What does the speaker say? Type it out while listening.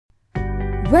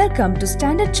Welcome to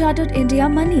Standard Chartered India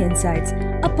Money Insights,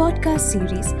 a podcast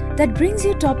series that brings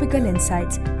you topical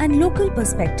insights and local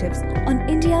perspectives on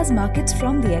India's markets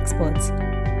from the experts.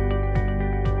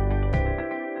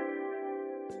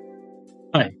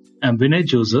 Hi, I'm Vinay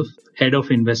Joseph, Head of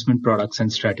Investment Products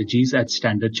and Strategies at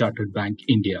Standard Chartered Bank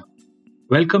India.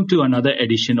 Welcome to another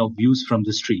edition of Views from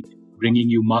the Street, bringing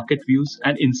you market views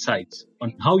and insights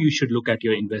on how you should look at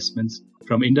your investments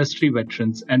from industry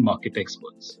veterans and market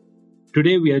experts.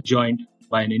 Today, we are joined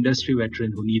by an industry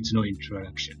veteran who needs no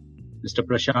introduction, Mr.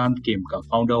 Prashant Khemka,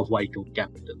 founder of White Oak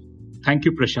Capital. Thank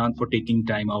you, Prashant, for taking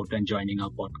time out and joining our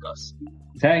podcast.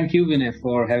 Thank you, Vinay,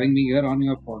 for having me here on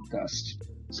your podcast.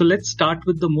 So let's start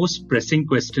with the most pressing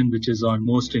question, which is on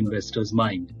most investors'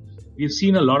 mind. We've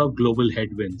seen a lot of global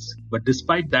headwinds, but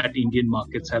despite that, Indian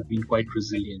markets have been quite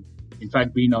resilient. In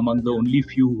fact, been among the only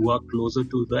few who are closer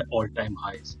to the all-time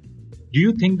highs. Do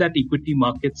you think that equity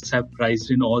markets have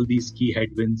priced in all these key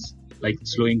headwinds, like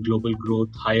slowing global growth,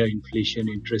 higher inflation,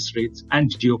 interest rates,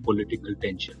 and geopolitical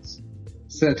tensions?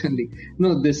 Certainly.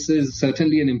 No, this is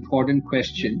certainly an important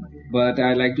question. But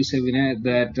I like to say, Vinay,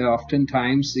 that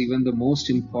oftentimes even the most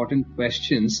important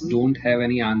questions don't have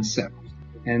any answer.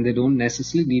 And they don't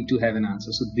necessarily need to have an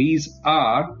answer. So these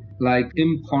are like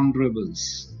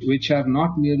imponderables, which are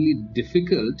not merely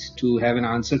difficult to have an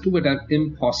answer to, but are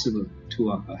impossible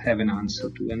to have an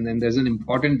answer to. And then there's an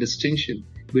important distinction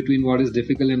between what is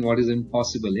difficult and what is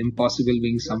impossible. Impossible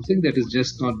being something that is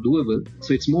just not doable.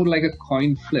 So it's more like a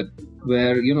coin flip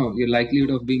where, your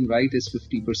likelihood of being right is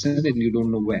 50% and you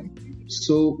don't know when.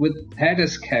 So with that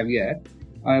as caveat,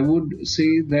 I would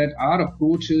say that our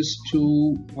approach is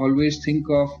to always think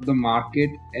of the market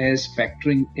as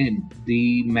factoring in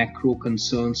the macro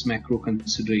concerns, macro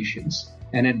considerations.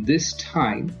 And at this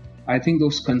time, I think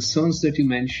those concerns that you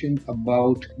mentioned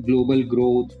about global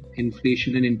growth,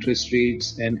 inflation and interest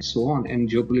rates and so on, and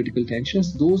geopolitical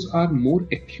tensions, those are more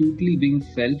acutely being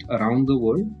felt around the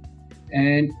world.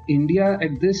 And India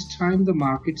at this time, the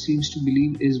market seems to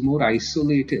believe is more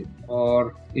isolated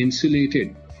or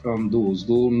insulated from those,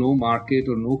 though no market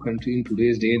or no country in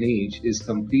today's day and age is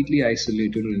completely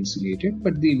isolated or insulated,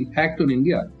 but the impact on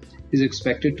India is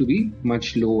expected to be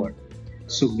much lower.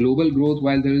 So global growth,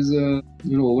 while there is a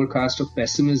overcast of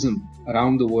pessimism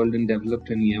around the world in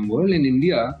developed and EM world, in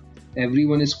India,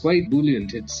 everyone is quite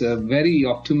buoyant. It's a very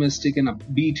optimistic and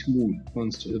upbeat mood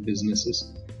amongst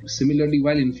businesses. Similarly,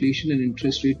 while inflation and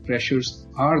interest rate pressures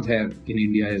are there in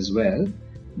India as well,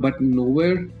 but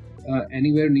nowhere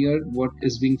anywhere near what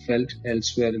is being felt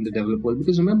elsewhere in the developed world.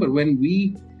 Because remember, when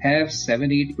we have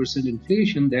 7-8%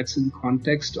 inflation, that's in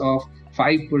context of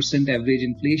 5% average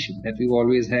inflation that we've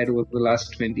always had over the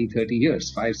last 20-30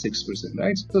 years, 5-6%,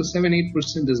 right? So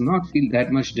 7-8% does not feel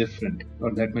that much different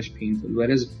or that much painful.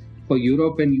 Whereas for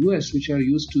Europe and US, which are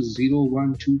used to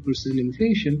 0-1-2%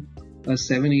 inflation, a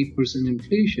 7-8%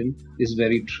 inflation is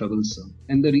very troublesome.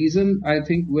 And the reason I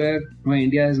think why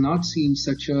India has not seen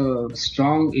such a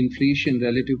strong inflation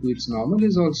relative to its normal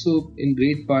is also in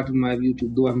great part, in my view,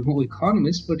 though I'm no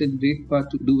economist, but in great part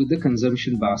to do with the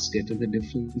consumption basket and the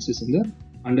differences in the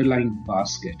underlying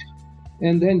basket.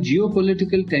 And then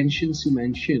geopolitical tensions you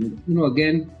mentioned,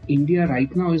 again, India right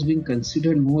now is being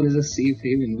considered more as a safe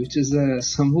haven, which is a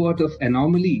somewhat of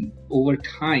anomaly over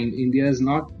time. India has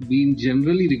not been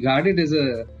generally regarded as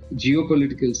a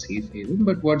geopolitical safe haven,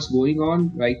 but what's going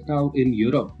on right now in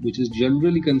Europe, which is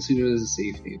generally considered as a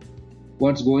safe haven.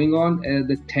 What's going on,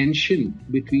 the tension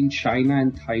between China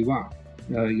and Taiwan.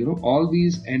 All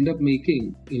these end up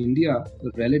making India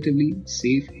a relatively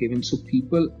safe haven. So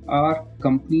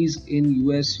companies in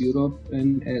US, Europe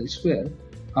and elsewhere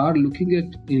are looking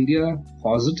at India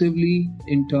positively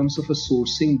in terms of a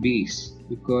sourcing base,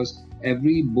 because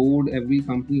every board, every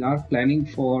company are planning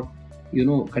for,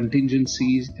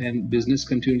 contingencies and business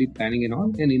continuity planning and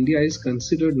all. And India is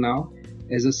considered now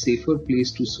as a safer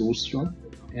place to source from.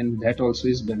 And that also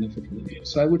is benefiting India.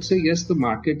 So I would say, yes, the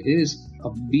market is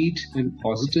upbeat and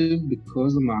positive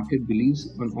because the market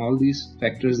believes on all these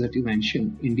factors that you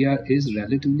mentioned. India is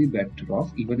relatively better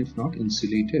off, even if not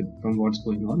insulated from what's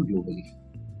going on globally.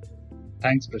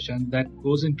 Thanks, Prashant. That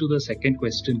goes into the second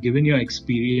question. Given your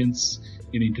experience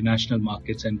in international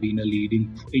markets and being a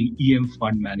leading EM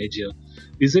fund manager,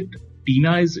 is it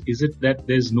that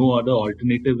there's no other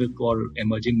alternative for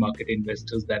emerging market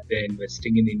investors that they're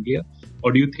investing in India?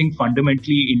 Or do you think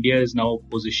fundamentally India is now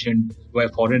positioned where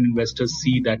foreign investors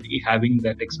see that having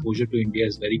that exposure to India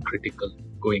is very critical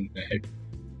going ahead?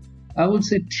 I would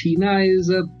say TINA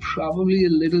is probably a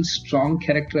little strong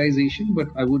characterization, but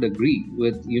I would agree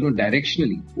with,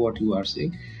 directionally what you are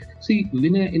saying. See,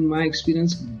 Vinay, in my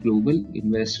experience, global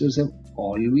investors have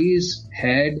always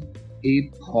had a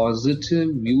positive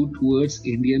view towards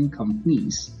Indian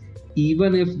companies,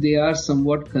 even if they are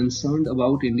somewhat concerned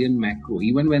about Indian macro,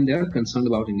 even when they are concerned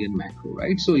about Indian macro,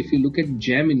 right? So if you look at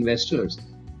GEM investors,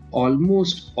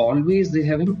 almost always they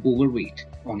have an overweight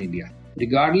on India,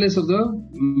 regardless of the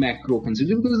macro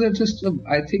considered, because they're just,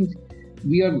 I think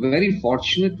we are very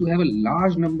fortunate to have a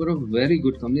large number of very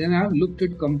good companies. And I've looked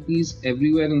at companies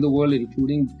everywhere in the world,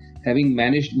 including having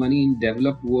managed money in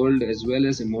developed world as well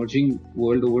as emerging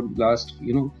world over the last,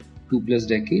 2+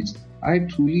 decades. I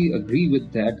truly agree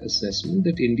with that assessment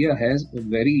that India has a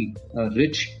very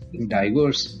rich,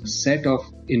 diverse set of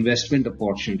investment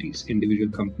opportunities,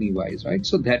 individual company wise, right?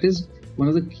 So that is one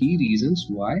of the key reasons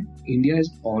why India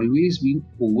has always been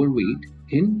overweight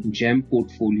in GEM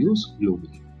portfolios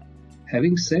globally.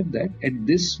 Having said that, at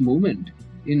this moment,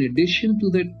 in addition to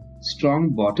that strong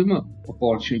bottom-up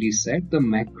opportunity set, the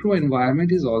macro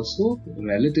environment is also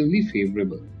relatively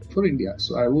favorable for India.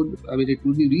 So it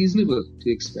would be reasonable to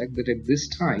expect that at this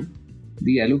time,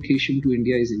 the allocation to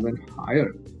India is even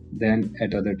higher than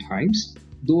at other times.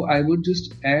 Though I would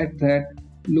just add that,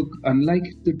 look, unlike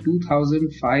the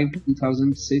 2005,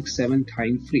 2006, 7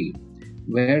 time frame,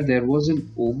 where there was an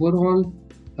overall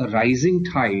a rising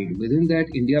tide, within that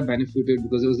India benefited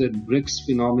because there was that BRICS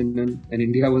phenomenon and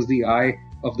India was the eye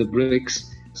of the BRICS.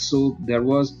 So there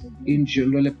was in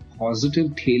general a positive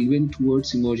tailwind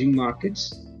towards emerging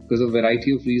markets because of a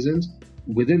variety of reasons.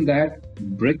 Within that,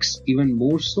 BRICS even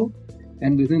more so.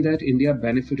 And within that, India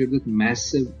benefited with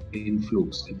massive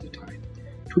inflows at the time.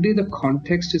 Today, the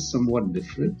context is somewhat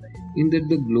different in that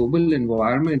the global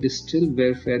environment is still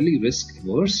very fairly risk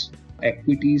averse.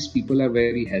 Equities, people are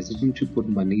very hesitant to put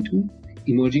money to.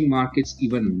 Emerging markets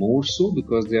even more so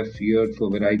because they are feared for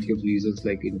a variety of reasons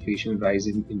like inflation,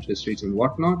 rising interest rates and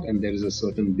whatnot. And there is a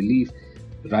certain belief,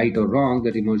 right or wrong,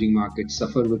 that emerging markets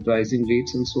suffer with rising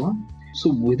rates and so on.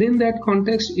 So within that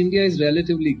context, India is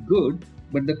relatively good,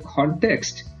 but the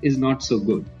context is not so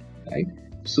good, right?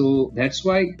 So that's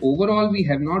why overall we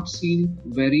have not seen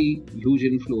very huge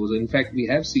inflows. In fact, we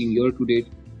have seen year to date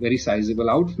very sizable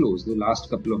outflows. The last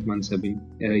couple of months have been,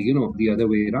 the other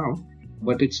way around.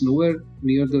 But it's nowhere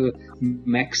near the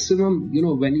maximum,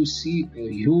 when you see a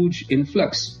huge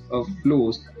influx of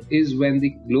flows is when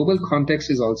the global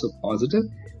context is also positive.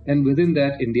 And within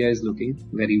that, India is looking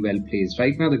very well placed.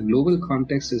 Right now, the global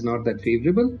context is not that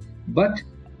favorable, but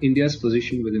India's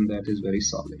position within that is very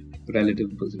solid,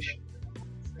 relative position.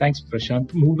 Thanks,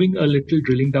 Prashant. Moving a little,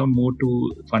 drilling down more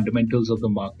to fundamentals of the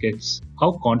markets.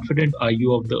 How confident are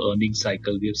you of the earnings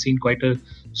cycle? We have seen quite a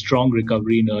strong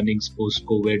recovery in earnings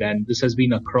post-COVID, and this has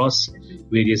been across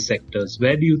various sectors.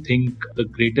 Where do you think the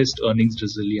greatest earnings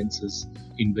resilience is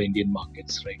in the Indian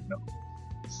markets right now?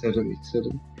 Certainly.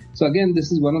 So again,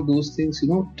 this is one of those things,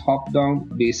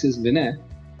 top-down basis, Vinay,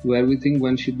 where we think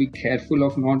one should be careful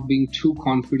of not being too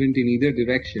confident in either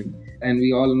direction. And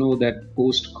we all know that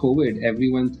post-COVID,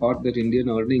 everyone thought that Indian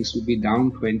earnings would be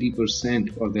down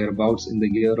 20% or thereabouts in the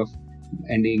year of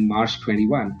ending March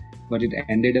 21. But it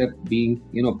ended up being,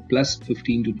 plus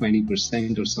 15 to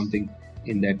 20% or something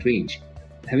in that range.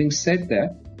 Having said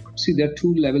that, see, there are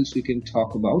two levels we can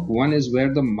talk about. One is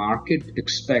where the market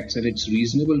expects, and it's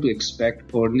reasonable to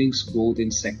expect earnings growth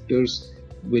in sectors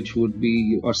which would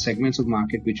be, or segments of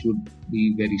market which would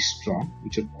be very strong,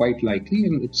 which are quite likely,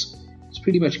 and it's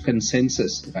pretty much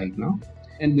consensus right now.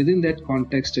 And within that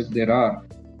context, if there are,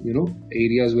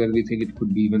 areas where we think it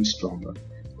could be even stronger.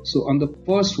 So on the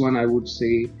first one, I would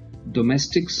say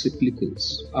domestic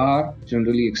cyclicals are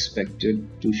generally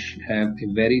expected to have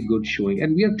a very good showing.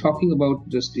 And we are talking about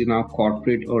just,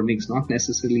 corporate earnings, not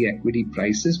necessarily equity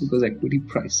prices, because equity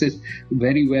prices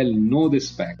very well know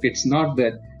this fact. It's not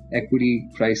that equity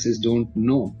prices don't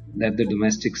know that the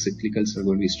domestic cyclicals are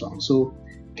going to be strong. So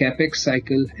capex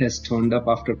cycle has turned up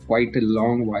after quite a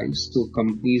long while. So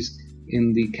companies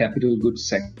in the capital goods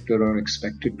sector are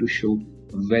expected to show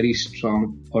very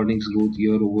strong earnings growth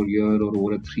year over year or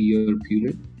over a 3-year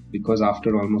period, because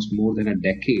after almost more than a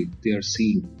decade, they are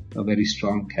seeing a very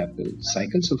strong capital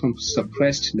cycle. So from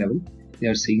suppressed level, they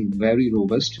are seeing very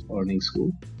robust earnings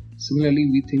growth. Similarly,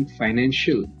 we think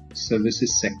financial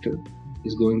services sector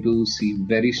is going to see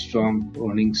very strong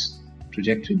earnings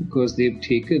trajectory because they've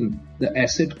taken the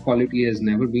asset quality has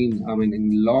never been,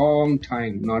 in long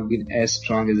time, not been as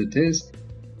strong as it is.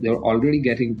 They're already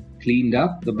getting cleaned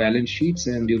up, the balance sheets,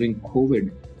 and during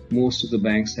COVID, most of the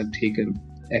banks have taken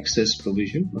excess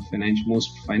provision, most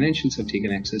financials have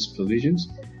taken excess provisions.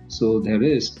 So there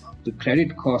is the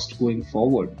credit cost going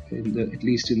forward, at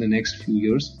least in the next few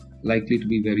years, likely to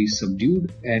be very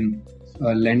subdued, and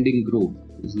lending growth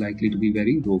is likely to be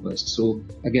very robust. So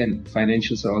again,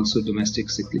 financials are also domestic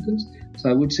cyclicals. So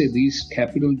I would say these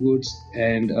capital goods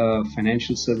and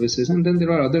financial services, and then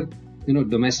there are other,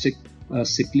 domestic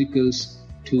cyclicals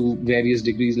to various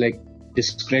degrees, like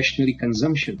discretionary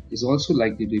consumption is also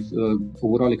likely to, if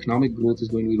overall economic growth is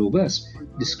going to be robust,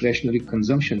 discretionary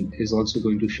consumption is also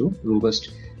going to show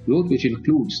robust growth, which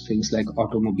includes things like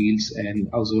automobiles and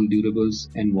household durables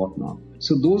and whatnot.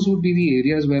 So those would be the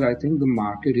areas where I think the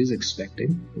market is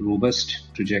expecting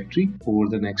robust trajectory over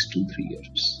the next 2-3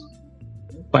 years.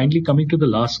 Finally, coming to the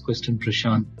last question,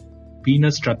 Prashant, being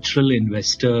a structural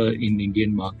investor in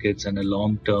Indian markets and a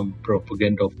long-term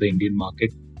proponent of the Indian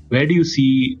market, where do you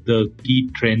see the key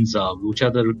trends are? Which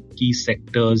are the key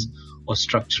sectors or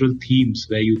structural themes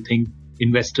where you think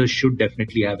investors should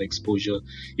definitely have exposure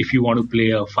if you want to play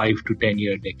a 5 to 10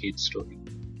 year decade story?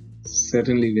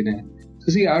 Certainly, Vinay.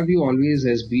 So see, our view always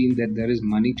has been that there is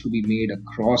money to be made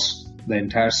across the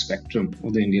entire spectrum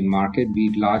of the Indian market, be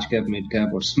it large cap, mid cap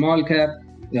or small cap,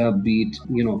 be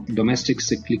it, domestic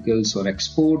cyclicals or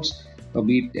exports, or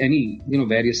be it any,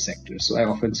 various sectors. So I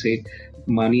often say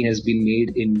money has been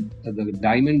made in the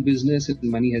diamond business and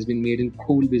money has been made in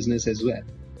coal business as well.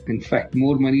 In fact,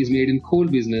 more money is made in coal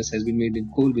business, has been made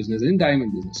in coal business and in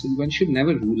diamond business. So one should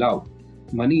never rule out.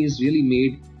 Money is really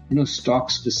made, stock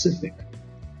specific.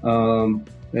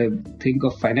 Think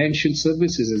of financial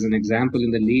services as an example.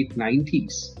 In the late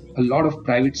 90s, a lot of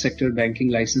private sector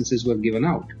banking licenses were given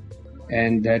out.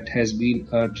 And that has been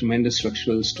a tremendous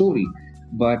structural story.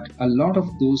 But a lot of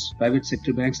those private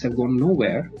sector banks have gone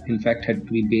nowhere. In fact, had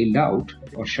to be bailed out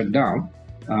or shut down,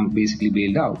 basically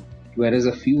bailed out. Whereas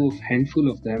a handful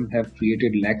of them have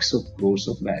created lakhs of crores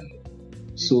of value.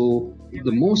 So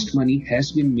the most money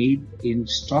has been made in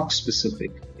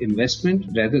stock-specific investment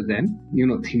rather than,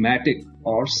 thematic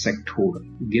or sectoral.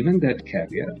 Given that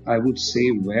caveat, I would say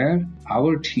where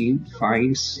our team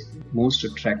finds most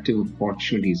attractive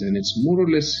opportunities, and it's more or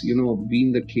less,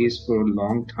 been the case for a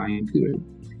long time period,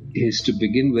 is to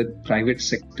begin with private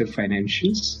sector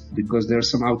financials, because there are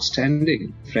some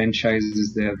outstanding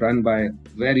franchises there run by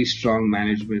very strong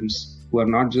managements who are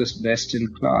not just best in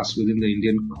class within the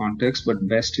Indian context, but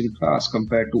best in class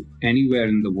compared to anywhere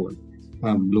in the world,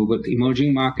 global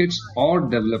emerging markets or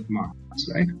developed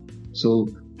markets, right? So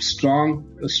strong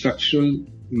structural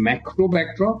macro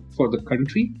backdrop for the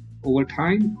country over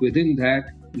time. Within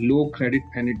that, low credit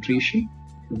penetration.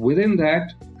 Within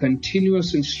that,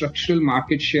 continuous and structural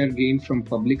market share gain from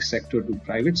public sector to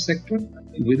private sector.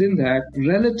 Within that,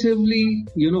 relatively,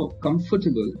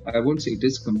 comfortable. I won't say it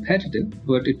is competitive,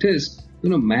 but it is,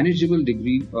 manageable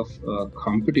degree of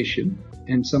competition,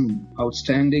 and some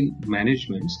outstanding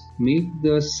managements make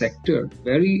the sector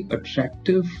very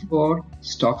attractive for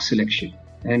stock selection.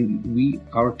 And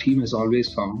our team has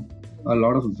always found a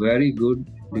lot of very good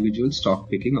individual stock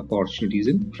picking opportunities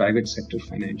in private sector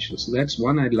financials. So that's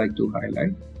one I'd like to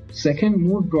highlight. Second,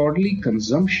 more broadly,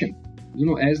 consumption.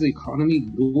 As the economy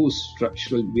grows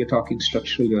structural, we are talking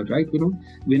structural here, right?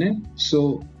 Vinay.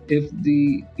 So if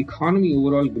the economy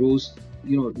overall grows,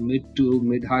 mid to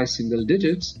mid-high single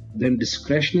digits, then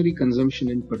discretionary consumption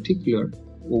in particular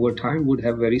over time would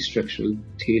have very structural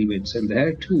tailwinds. And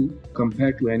there too,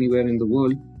 compared to anywhere in the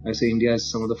world, I say India has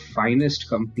some of the finest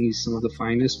companies, some of the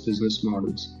finest business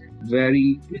models,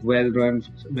 very well run,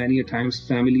 many a times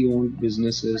family owned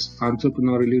businesses,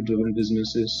 entrepreneurially driven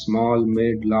businesses, small,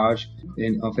 mid, large,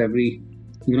 and of every,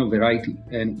 variety.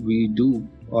 And we do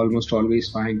almost always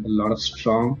find a lot of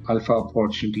strong alpha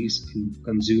opportunities in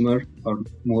consumer, or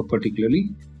more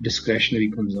particularly discretionary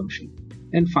consumption.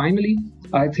 And finally,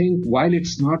 I think while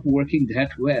it's not working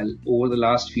that well over the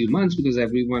last few months, because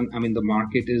the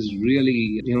market is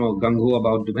really, gung-ho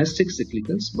about domestic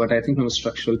cyclicals, but I think from a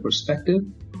structural perspective,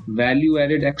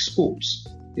 value-added exports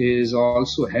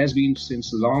has been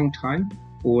since a long time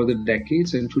over the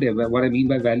decades. And today, what I mean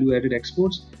by value-added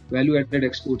exports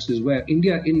is where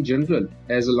India in general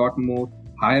has a lot more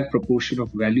higher proportion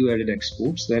of value-added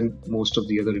exports than most of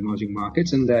the other emerging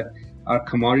markets, and that our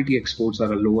commodity exports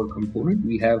are a lower component.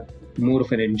 We have more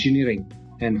of an engineering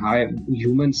and high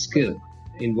human skill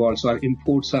involved. So our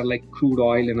imports are like crude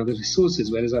oil and other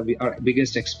resources, whereas our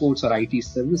biggest exports are IT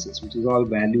services, which is all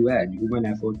value add, human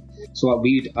effort. So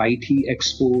be it IT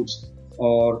exports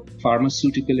or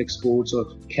pharmaceutical exports or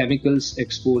chemicals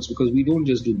exports, because we don't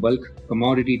just do bulk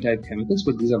commodity type chemicals,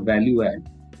 but these are value add,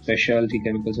 specialty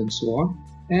chemicals and so on.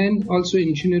 And also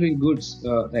engineering goods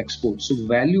exports. So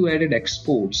value added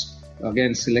exports,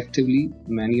 again, selectively,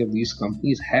 many of these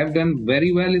companies have done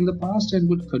very well in the past and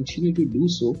would continue to do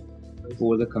so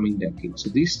over the coming decades. So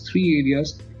these three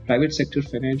areas, private sector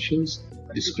financials,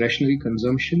 discretionary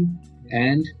consumption,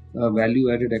 and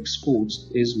value-added exports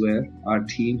is where our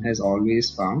team has always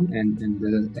found, and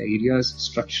the areas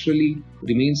structurally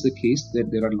remains the case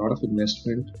that there are a lot of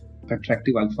investment,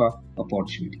 attractive alpha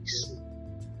opportunities.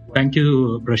 Thank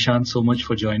you, Prashant, so much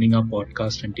for joining our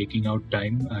podcast and taking out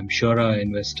time. I'm sure our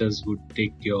investors would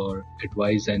take your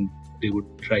advice and they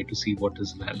would try to see what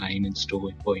is lying in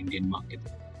store for Indian market.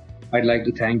 I'd like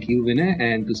to thank you, Vinay,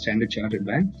 and to Standard Chartered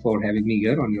Bank for having me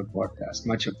here on your podcast.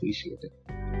 Much appreciated.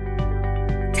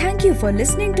 Thank you for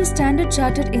listening to Standard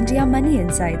Chartered India Money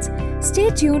Insights. Stay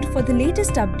tuned for the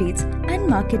latest updates and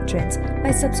market trends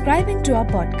by subscribing to our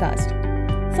podcast.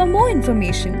 For more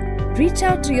information, reach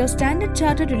out to your Standard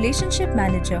Chartered Relationship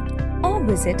Manager or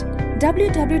visit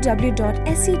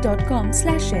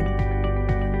www.se.com/in.